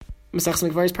Masechus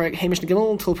Mikvaros, Perek Hey Mishnah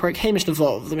Gimel until Perek Hey Mishnah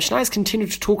Vov. The Mishnahs continue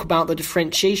to talk about the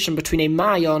differentiation between a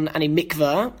Ma'ayon and a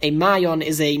mikveh. A Ma'ayon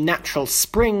is a natural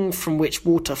spring from which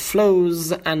water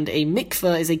flows, and a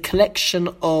mikveh is a collection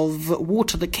of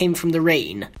water that came from the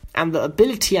rain. And the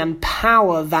ability and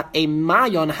power that a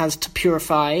Ma'ayon has to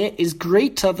purify is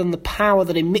greater than the power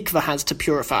that a mikveh has to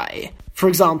purify. For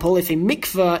example, if a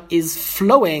mikveh is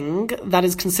flowing, that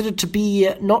is considered to be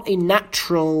not a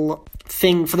natural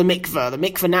thing for the mikveh. The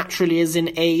mikveh naturally is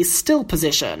in a still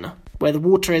position, where the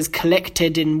water is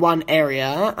collected in one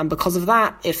area, and because of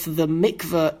that, if the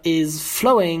mikveh is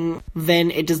flowing, then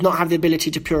it does not have the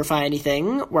ability to purify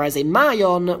anything, whereas a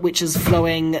ma'ayon, which is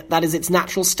flowing, that is its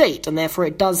natural state, and therefore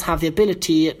it does have the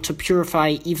ability to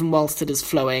purify even whilst it is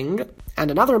flowing. And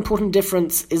another important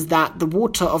difference is that the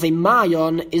water of a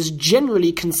ma'ayon is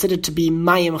generally considered to be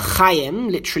mayim chayim,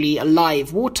 literally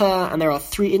alive water, and there are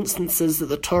 3 instances that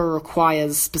the Torah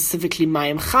requires specifically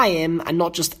mayim chayim, and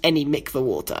not just any mikveh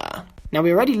water. Now,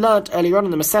 we already learnt earlier on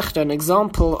in the Masechta an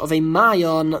example of a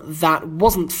ma'ayon that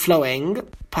wasn't flowing.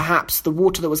 Perhaps the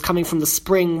water that was coming from the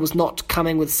spring was not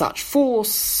coming with such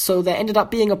force, so there ended up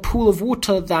being a pool of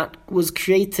water that was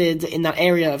created in that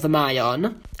area of the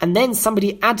ma'ayon. And then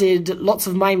somebody added lots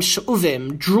of mayim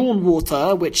she'uvim, drawn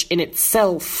water, which in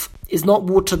itself is not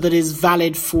water that is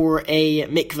valid for a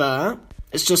mikveh.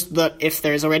 It's just that if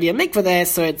there is already a mikveh there,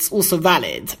 so it's also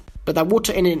valid. But that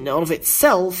water in and of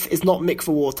itself is not mikveh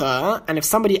water, and if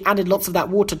somebody added lots of that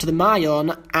water to the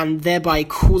ma'ayon and thereby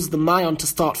caused the ma'ayon to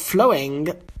start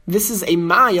flowing, this is a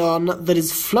ma'ayon that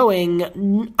is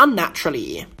flowing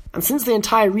unnaturally. And since the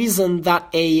entire reason that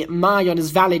a ma'ayon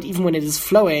is valid even when it is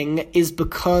flowing is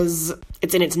because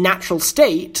it's in its natural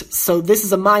state, so this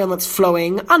is a ma'ayon that's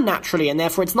flowing unnaturally, and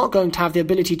therefore it's not going to have the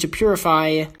ability to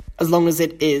purify as long as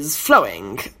it is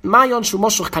flowing. Ma'ayon shu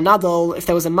moshuch kanadol, if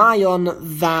there was a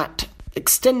ma'ayon that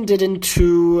extended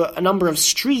into a number of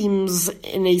streams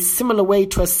in a similar way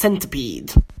to a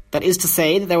centipede. That is to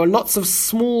say that there were lots of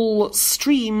small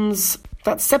streams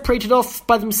that separated off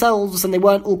by themselves and they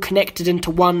weren't all connected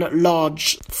into one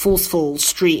large, forceful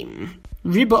stream.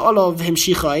 Riba olov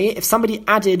himshichai, if somebody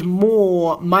added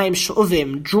more mayim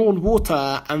she'uvim, drawn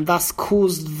water, and thus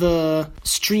caused the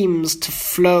streams to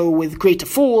flow with greater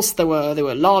force, they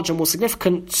were larger, more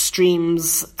significant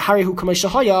streams, harihu kamei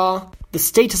shehaya, the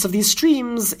status of these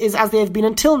streams is as they have been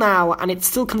until now, and it's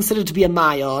still considered to be a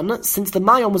ma'ayon, since the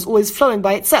ma'ayon was always flowing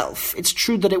by itself. It's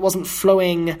true that it wasn't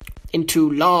flowing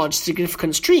into large,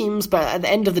 significant streams, but at the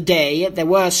end of the day, there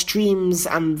were streams,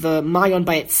 and the ma'ayon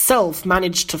by itself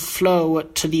managed to flow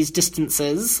to these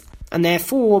distances, and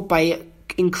therefore, by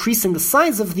increasing the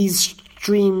size of these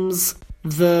streams,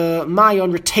 the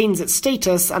ma'ayon retains its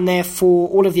status, and therefore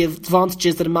all of the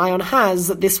advantages that a ma'ayon has,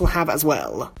 this will have as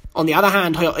well. On the other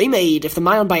hand, if the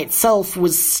ma'ayon by itself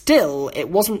was still, it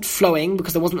wasn't flowing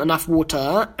because there wasn't enough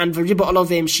water, and v'riba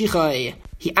olovim shichai,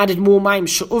 he added more mayim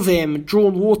she'uvim,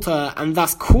 drawn water, and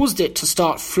thus caused it to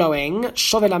start flowing,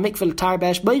 shovel mikveh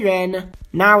l'tarbesh beiren.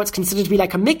 Now it's considered to be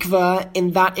like a mikveh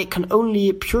in that it can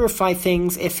only purify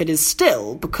things if it is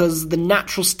still, because the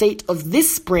natural state of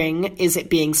this spring is it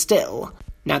being still.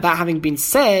 Now that having been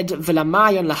said,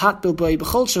 v'lamayon lahat bilboi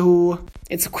b'chol shehu,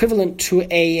 it's equivalent to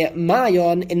a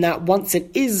ma'ayon in that once it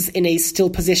is in a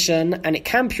still position and it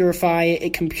can purify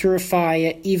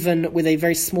even with a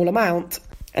very small amount,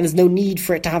 and there's no need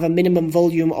for it to have a minimum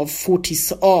volume of 40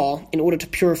 sa'ah in order to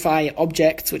purify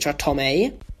objects which are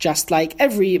tomei, just like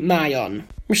every ma'ayon.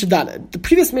 Mishnah Daled. The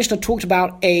previous Mishnah talked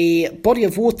about a body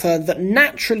of water that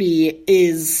naturally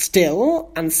is still,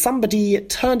 and somebody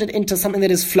turned it into something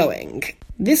that is flowing.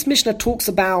 This Mishnah talks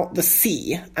about the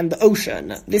sea and the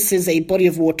ocean. This is a body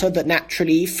of water that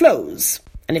naturally flows.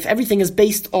 And if everything is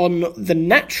based on the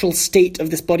natural state of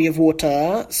this body of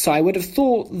water, so I would have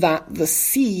thought that the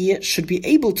sea should be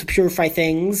able to purify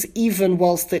things even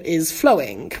whilst it is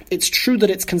flowing. It's true that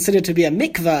it's considered to be a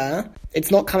mikveh.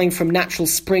 It's not coming from natural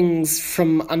springs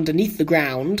from underneath the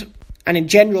ground. And in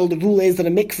general, the rule is that a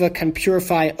mikveh can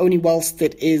purify only whilst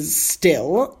it is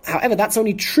still. However, that's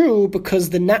only true because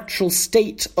the natural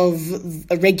state of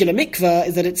a regular mikveh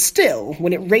is that it's still.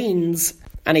 When it rains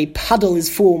and a puddle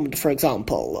is formed, for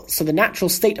example, so the natural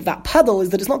state of that puddle is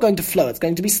that it's not going to flow, it's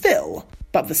going to be still.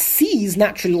 But the sea's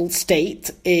natural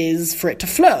state is for it to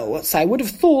flow, so I would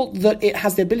have thought that it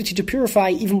has the ability to purify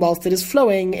even whilst it is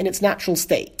flowing in its natural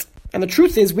state. And the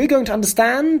truth is, we're going to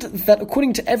understand that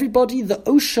according to everybody, the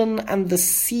ocean and the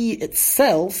sea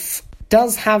itself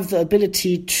does have the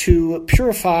ability to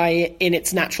purify in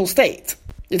its natural state.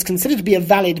 It's considered to be a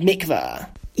valid mikveh,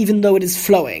 even though it is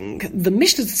flowing. The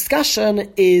Mishnah's discussion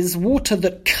is water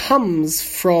that comes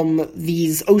from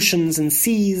these oceans and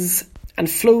seas, and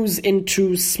flows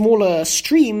into smaller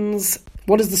streams,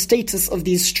 what is the status of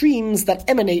these streams that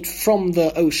emanate from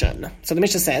the ocean? So the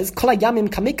Mishnah says, Kol hayamim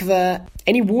kamikveh,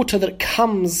 any water that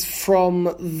comes from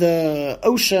the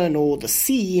ocean or the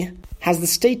sea has the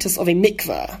status of a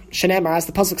mikveh. Shenemar, as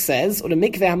the pasuk says, or the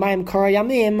mikveh hamayim kor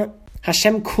hayamim,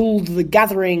 Hashem called the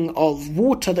gathering of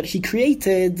water that he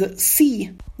created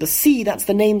sea. The sea, that's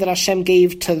the name that Hashem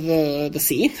gave to the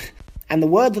sea. And the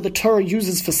word that the Torah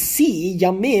uses for sea,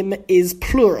 yamim, is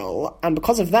plural. And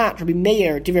because of that, Rabbi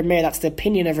Meir, Divrei Meir, that's the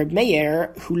opinion of Rabbi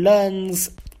Meir, who learns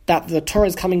that the Torah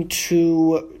is coming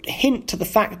to hint to the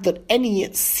fact that any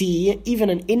sea, even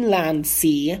an inland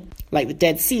sea, like the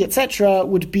Dead Sea, etc.,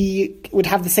 would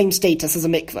have the same status as a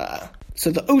mikveh. So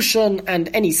the ocean and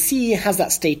any sea has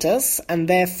that status, and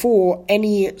therefore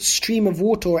any stream of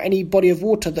water or any body of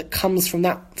water that comes from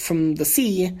the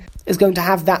sea is going to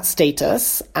have that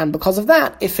status. And because of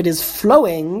that, if it is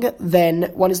flowing,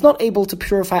 then one is not able to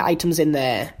purify items in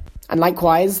there. And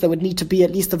likewise, there would need to be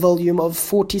at least a volume of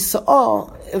 40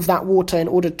 sa'ah of that water in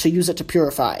order to use it to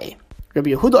purify.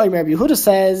 Rabbi Yehuda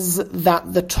says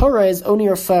that the Torah is only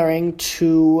referring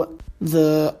to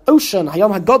the ocean,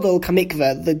 Hayom HaGadol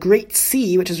Kamikveh, the great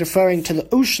sea, which is referring to the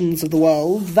oceans of the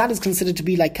world, that is considered to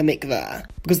be like Kamikveh.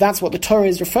 Because that's what the Torah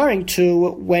is referring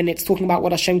to when it's talking about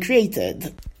what Hashem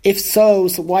created. If so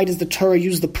why does the Torah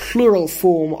use the plural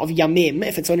form of Yamim,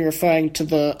 if it's only referring to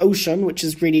the ocean, which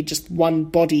is really just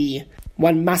one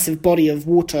massive body of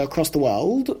water across the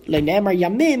world? Le'ne'emar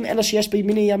Yamim, ela sheyesh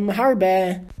b'yamini yam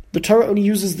harbeh. The Torah only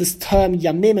uses this term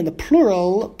yamim in the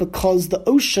plural because the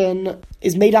ocean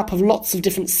is made up of lots of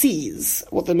different seas.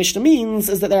 What the Mishnah means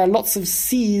is that there are lots of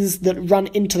seas that run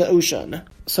into the ocean.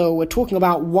 So we're talking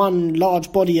about one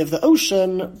large body of the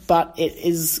ocean, but it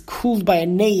is called by a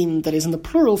name that is in the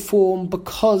plural form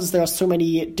because there are so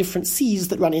many different seas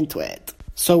that run into it.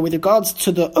 So with regards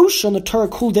to the ocean, the Torah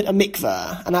called it a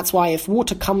mikveh, and that's why if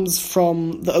water comes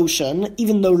from the ocean,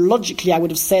 even though logically I would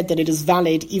have said that it is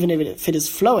valid even if it is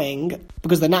flowing,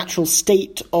 because the natural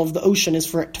state of the ocean is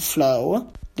for it to flow,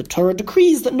 the Torah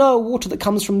decrees that no, water that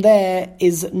comes from there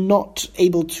is not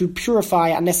able to purify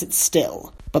unless it's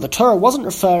still. But the Torah wasn't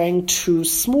referring to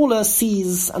smaller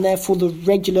seas, and therefore the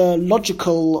regular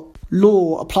logical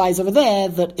law applies over there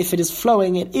that if it is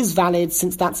flowing, it is valid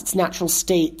since that's its natural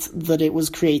state that it was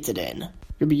created in.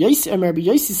 Rabbi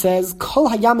Yossi says, Kol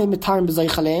hayamim mitarim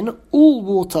b'zaychalin, all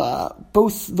water,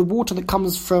 both the water that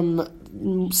comes from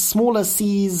smaller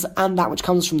seas and that which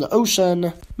comes from the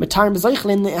ocean, mitarim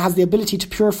b'zaychalin, it has the ability to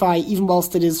purify even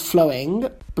whilst it is flowing,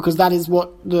 because that is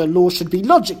what the law should be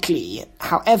logically.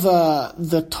 However,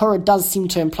 the Torah does seem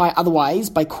to imply otherwise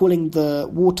by calling the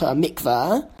water a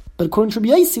mikveh. But according to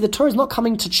Rabbi Yossi, the Torah is not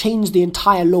coming to change the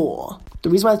entire law.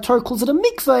 The reason why the Torah calls it a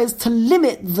mikveh is to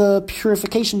limit the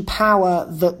purification power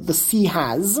that the sea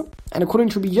has. And according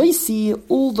to Rabbi Yossi,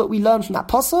 all that we learn from that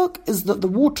pasuk is that the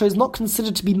water is not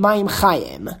considered to be mayim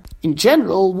chayim. In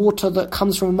general, water that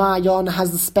comes from a ma'ayon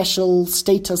has the special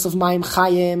status of mayim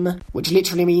chayim, which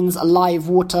literally means alive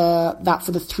water, that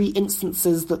for the 3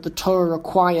 instances that the Torah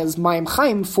requires mayim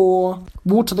chayim for,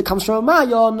 water that comes from a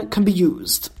ma'ayon can be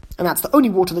used. And that's the only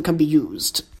water that can be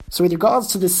used. So with regards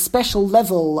to this special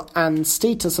level and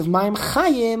status of Mayim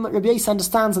Chayim, Rabbi Yossi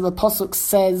understands that the Pasuk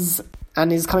says,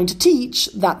 and is coming to teach,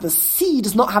 that the sea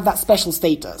does not have that special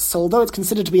status. So although it's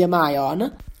considered to be a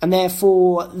Mayon, and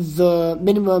therefore the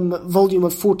minimum volume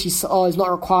of 40 sa'ah is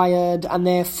not required, and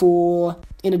therefore,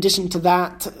 in addition to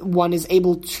that, one is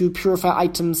able to purify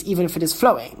items even if it is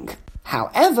flowing.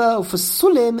 However, for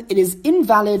Sulim, it is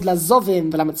invalid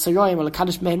lazovim v'lametzayoyim or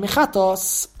l'kadosh mehen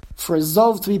mechatos, for a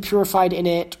zov to be purified in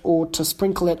it, or to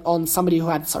sprinkle it on somebody who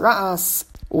had sara'as,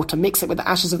 or to mix it with the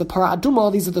ashes of the para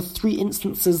aduma. These are the 3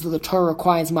 instances that the Torah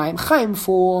requires mayim chayim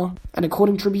for. And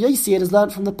according to Rabbi Yossi, it is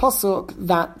learned from the pasuk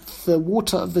that the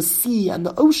water of the sea and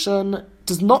the ocean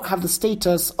does not have the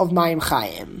status of mayim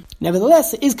chayim.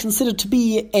 Nevertheless, it is considered to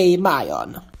be a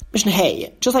mayon. Mishnah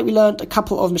Hey, just like we learned a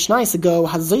couple of Mishnayos ago,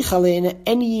 hazaychalin,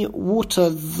 any water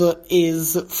that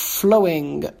is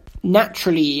flowing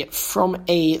naturally from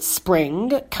a spring,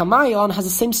 Kamayon has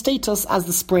the same status as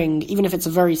the spring, even if it's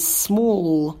a very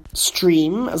small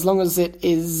stream, as long as it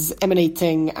is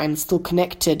emanating and still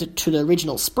connected to the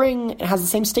original spring, it has the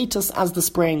same status as the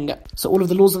spring. So all of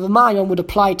the laws of the Mayon would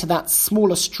apply to that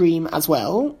smaller stream as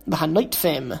well. The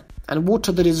Hanoitfim, and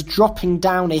water that is dropping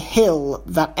down a hill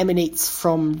that emanates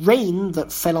from rain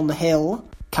that fell on the hill,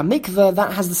 Kamikveh,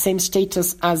 that has the same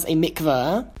status as a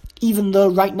mikveh, even though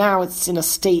right now it's in a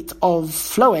state of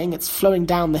flowing, it's flowing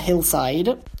down the hillside,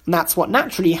 and that's what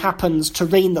naturally happens to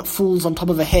rain that falls on top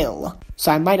of a hill.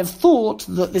 So I might have thought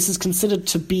that this is considered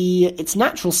to be its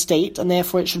natural state, and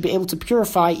therefore it should be able to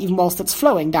purify even whilst it's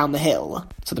flowing down the hill.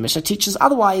 So the Mishnah teaches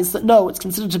otherwise, that no, it's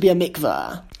considered to be a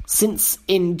mikveh. Since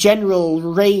in general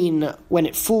rain, when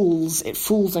it falls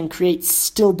and creates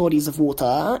still bodies of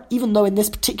water, even though in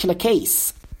this particular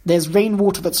case there's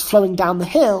rainwater that's flowing down the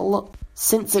hill,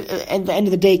 since it at the end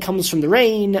of the day comes from the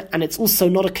rain, and it's also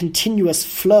not a continuous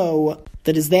flow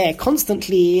that is there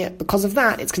constantly, because of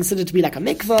that it's considered to be like a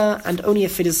mikveh, and only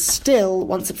if it is still,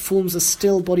 once it forms a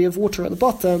still body of water at the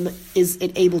bottom, is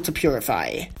it able to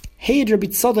purify. Rabbi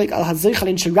Tzadok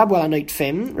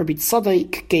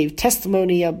gave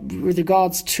testimony with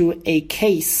regards to a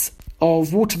case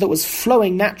of water that was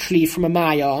flowing naturally from a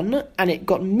Maayan, and it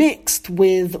got mixed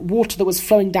with water that was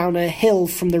flowing down a hill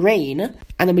from the rain,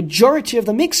 and the majority of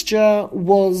the mixture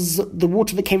was the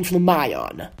water that came from the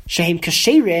Maayan. Shehem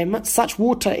kasherim, such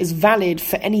water is valid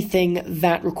for anything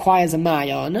that requires a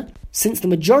Maayan, since the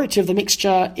majority of the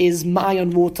mixture is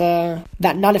Maayan water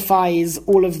that nullifies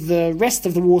all of the rest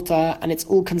of the water, and it's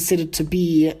all considered to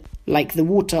be like the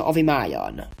water of a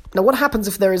Maayan. Now, what happens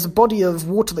if there is a body of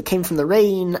water that came from the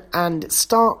rain and it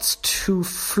starts to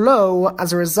flow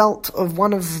as a result of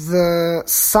one of the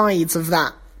sides of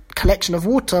that collection of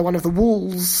water, one of the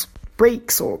walls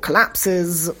breaks or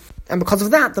collapses, and because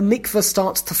of that, the mikveh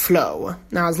starts to flow.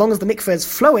 Now, as long as the mikveh is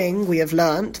flowing, we have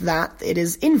learnt that it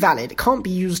is invalid. It can't be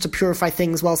used to purify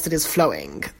things whilst it is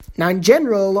flowing. Now, in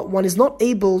general, one is not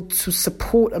able to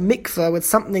support a mikveh with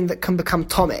something that can become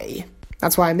tomei.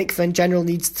 That's why a mikveh in general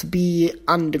needs to be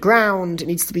underground, it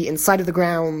needs to be inside of the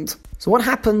ground. So what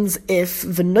happens if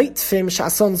v'noitfim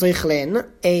sha'ason zoichlin,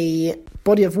 a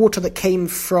body of water that came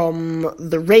from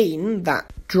the rain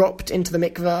that dropped into the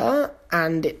mikveh,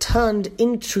 and it turned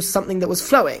into something that was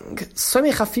flowing?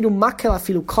 Somech afilu makel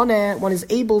afilu koneh, one is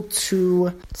able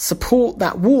to support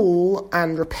that wall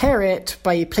and repair it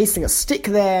by placing a stick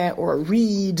there or a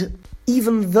reed,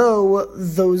 even though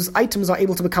those items are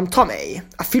able to become tomei.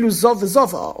 Afilu zov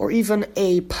v'zova, or even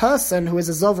a person who is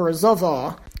a zov or a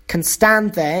zova can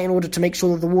stand there in order to make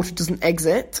sure that the water doesn't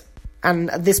exit. And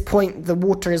at this point, the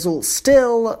water is all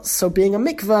still, so being a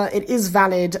mikveh, it is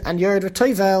valid, and Yered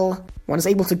v'toivel, one is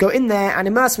able to go in there and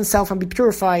immerse himself and be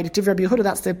purified. Divrei Rabbi Yehuda,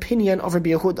 that's the opinion of Rabbi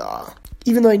Yehuda.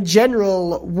 Even though in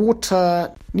general,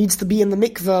 water needs to be in the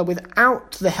mikveh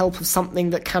without the help of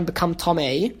something that can become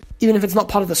tomei, even if it's not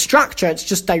part of the structure, it's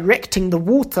just directing the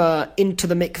water into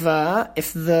the mikveh.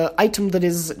 If the item that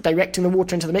is directing the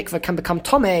water into the mikveh can become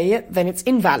tomei, then it's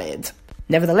invalid.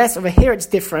 Nevertheless, over here it's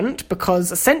different,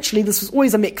 because essentially this was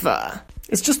always a mikveh.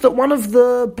 It's just that one of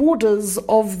the borders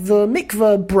of the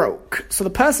mikveh broke, so the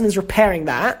person is repairing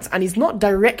that, and he's not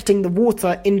directing the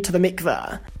water into the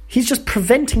mikveh. He's just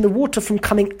preventing the water from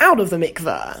coming out of the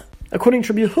mikveh. According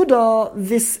to Rabbi Yehuda,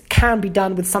 this can be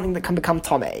done with something that can become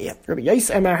tomei. Rabbi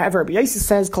Yossi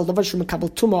says,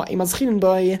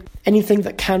 anything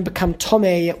that can become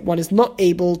tomei, one is not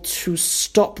able to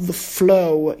stop the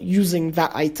flow using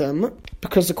that item,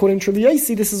 because according to Rabbi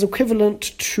Yossi, this is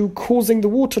equivalent to causing the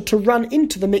water to run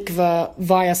into the mikveh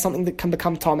via something that can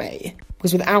become tomei.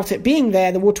 Because without it being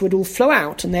there, the water would all flow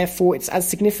out, and therefore it's as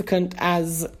significant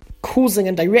as causing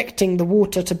and directing the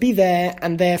water to be there,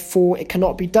 and therefore it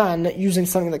cannot be done using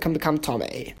something that can become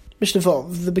tomei. Mishnah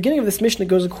Vov. The beginning of this Mishnah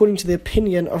goes according to the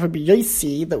opinion of Rabbi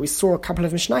Yossi that we saw a couple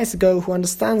of Mishnahs ago, who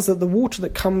understands that the water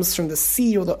that comes from the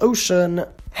sea or the ocean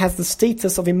has the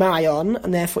status of a Maayan,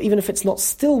 and therefore even if it's not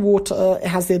still water, it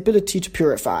has the ability to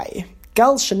purify.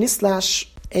 Gal shenislash,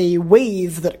 a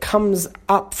wave that comes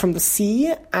up from the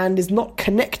sea and is not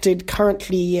connected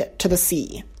currently to the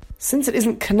sea. Since it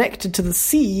isn't connected to the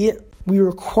sea, we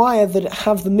require that it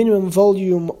have the minimum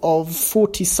volume of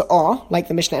 40 sa'ah, like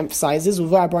the Mishnah emphasizes,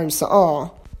 u'va'abrayim sa'ah.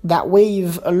 That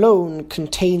wave alone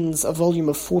contains a volume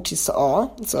of 40 sa'ah.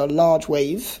 It's a large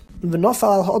wave.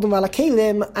 V'nofal ha'odom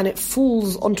v'alakelim, and it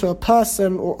falls onto a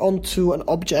person or onto an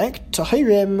object.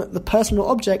 Tahirim, the person or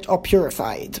object are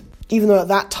purified. Even though at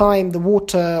that time the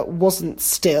water wasn't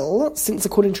still, since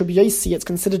according to Rabbi Yossi it's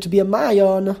considered to be a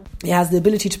Maayan, it has the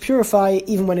ability to purify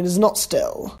even when it is not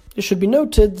still. It should be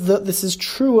noted that this is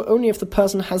true only if the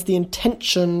person has the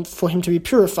intention for him to be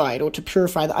purified or to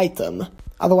purify the item.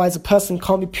 Otherwise, a person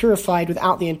can't be purified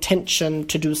without the intention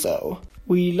to do so.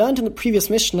 We learned in the previous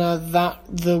Mishnah that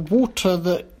the water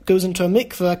that goes into a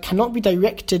mikveh cannot be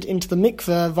directed into the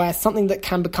mikveh via something that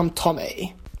can become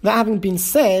tomei. That having been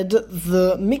said,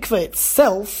 the mikveh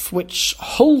itself, which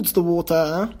holds the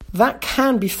water, that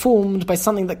can be formed by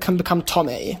something that can become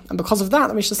tomei. And because of that,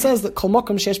 the Mishnah says that kol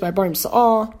makom sheyesh b'abrayim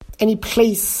sa'ah, any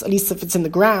place, at least if it's in the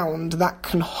ground, that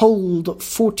can hold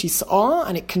 40 sa'ah,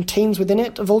 and it contains within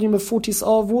it a volume of 40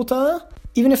 sa'ah of water,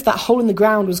 Even if that hole in the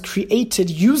ground was created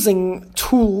using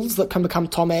tools that can become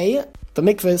Tomei, the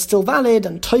mikveh is still valid,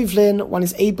 and Tovlin, one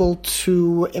is able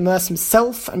to immerse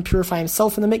himself and purify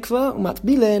himself in the mikveh,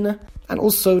 Umatbilin, and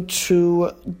also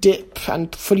to dip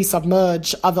and fully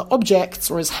submerge other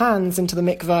objects or his hands into the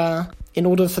mikveh in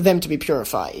order for them to be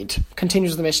purified.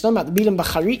 Continues the Mishnah, Matbilin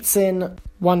b'charitzin,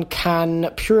 one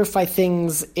can purify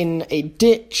things in a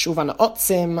ditch, uvan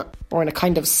otzim, or in a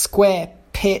kind of square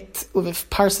pit with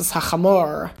parsas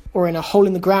hachamor, or in a hole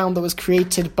in the ground that was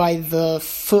created by the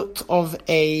foot of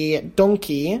a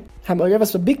donkey,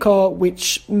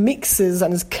 which mixes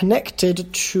and is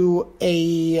connected to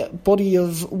a body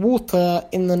of water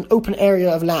in an open area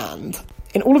of land.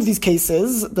 In all of these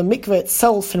cases, the mikveh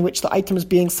itself in which the item is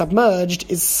being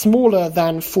submerged is smaller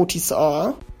than 40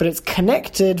 sa'ah, but it's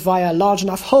connected via a large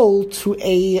enough hole to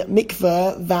a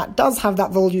mikveh that does have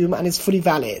that volume and is fully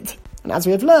valid. And as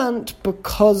we have learned,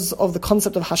 because of the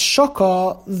concept of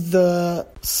hashaka, the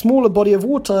smaller body of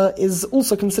water is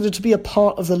also considered to be a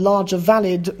part of the larger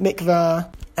valid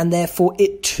mikveh, and therefore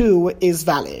it too is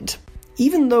valid.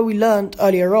 Even though we learnt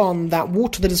earlier on that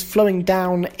water that is flowing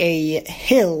down a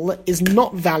hill is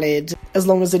not valid as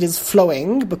long as it is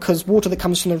flowing, because water that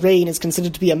comes from the rain is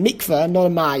considered to be a mikveh, not a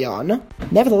ma'ayan.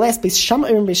 Nevertheless, Beis Shammai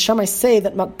and Beis Shammai say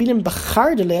that matbilin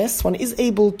b'chardelis, one is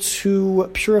able to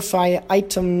purify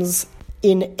items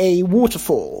in a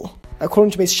waterfall.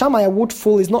 According to Beis Shammai, a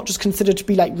waterfall is not just considered to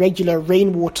be like regular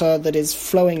rainwater that is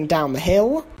flowing down the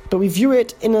hill, but we view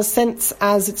it in a sense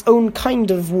as its own kind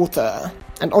of water.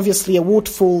 And obviously a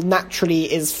waterfall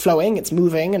naturally is flowing, it's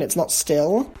moving, and it's not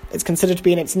still. It's considered to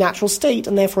be in its natural state,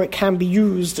 and therefore it can be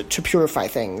used to purify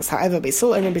things. However, Beis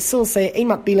Hillel and Beis Hillel say, Ein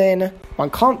matbilin, one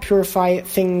can't purify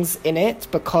things in it,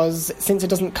 because since it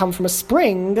doesn't come from a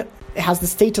spring, it has the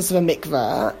status of a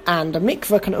mikveh, and a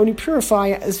mikveh can only purify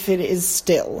as if it is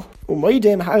still.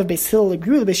 Umoidim, however, Beis Hillel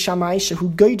agree with Beis Shammai,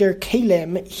 shehu goider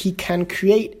kelim, he can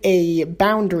create a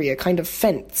boundary, a kind of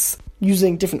fence,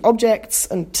 using different objects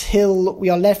until we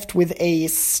are left with a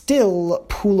still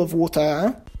pool of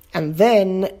water, and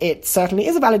then it certainly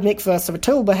is a valid mikveh, so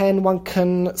v'tol behen, one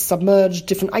can submerge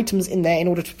different items in there in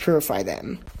order to purify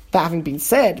them. That having been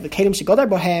said, the kelim shegodar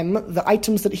bohem, the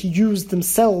items that he used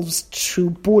themselves to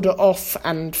border off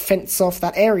and fence off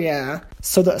that area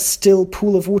so that a still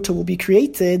pool of water will be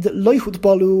created, loichut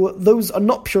balu, those are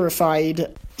not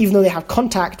purified, even though they have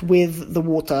contact with the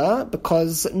water,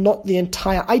 because not the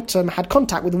entire item had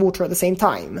contact with the water at the same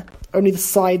time. Only the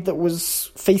side that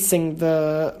was facing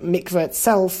the mikveh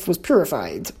itself was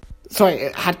purified. Sorry,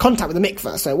 it had contact with the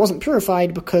mikveh, so it wasn't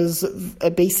purified because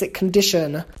a basic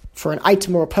condition for an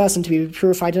item or a person to be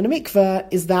purified in a mikveh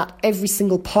is that every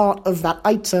single part of that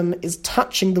item is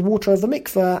touching the water of the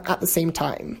mikveh at the same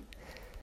time.